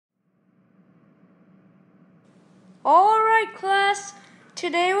Alright, class.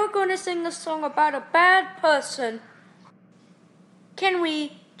 Today we're going to sing a song about a bad person. Can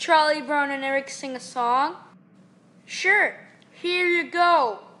we, Charlie Brown and Eric, sing a song? Sure. Here you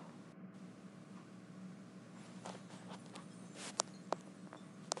go.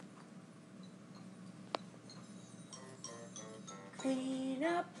 Clean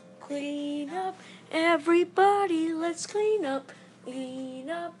up, everybody, let's clean up. Clean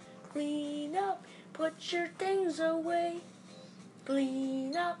up, put your things away.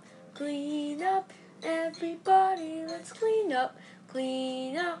 Clean up, everybody, let's clean up.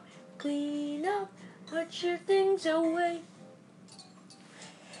 Clean up, put your things away.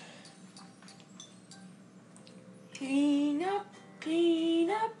 Clean up,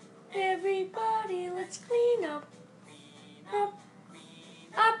 everybody, let's clean up.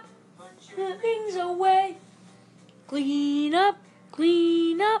 Put your things away. Clean up,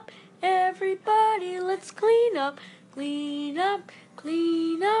 everybody, let's clean up. Clean up,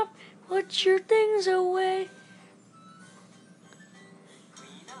 put your things away.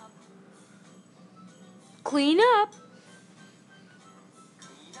 Clean up.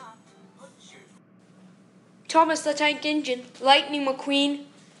 Thomas the Tank Engine, Lightning McQueen,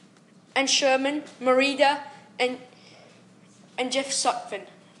 and Sherman, Merida, and Jeff Sutphin.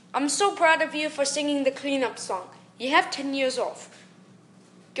 I'm so proud of you for singing the cleanup song. You have 10 years off.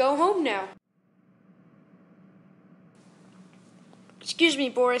 Go home now. Excuse me,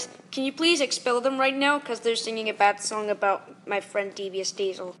 Boris. Can you please expel them right now? Because they're singing a bad song about my friend Devious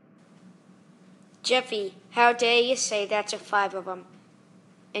Diesel. Jeffy, how dare you say that to 5 of them?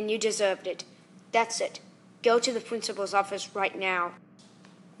 And you deserved it. That's it. Go to the principal's office right now.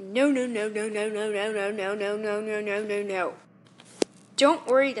 No. Don't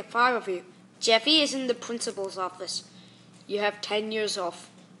worry, the 5 of you. Jeffy is in the principal's office. You have 10 years off.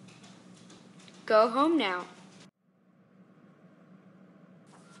 Go home now.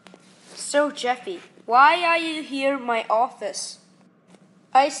 So, Jeffy, why are you here in my office?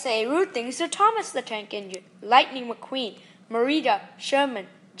 I say rude things to Thomas the Tank Engine, Lightning McQueen, Merida, Sherman,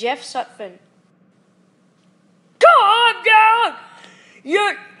 Jeff Sutphin. Calm down!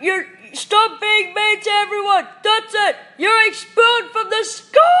 You're stop being mean to everyone. That's it. You're expelled from the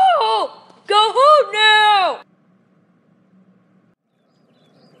school. Go home now.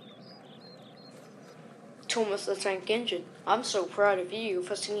 Thomas the Tank Engine, I'm so proud of you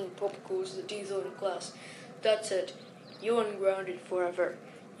for singing Pop Goes the Diesel in class. That's it. You're ungrounded forever.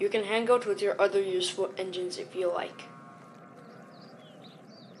 You can hang out with your other useful engines if you like.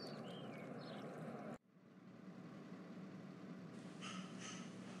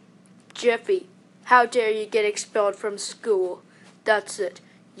 Jeffy, how dare you get expelled from school? That's it.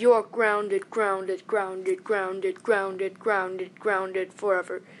 You're grounded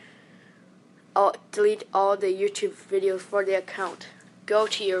forever. I'll delete all the YouTube videos for the account. Go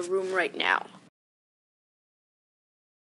to your room right now.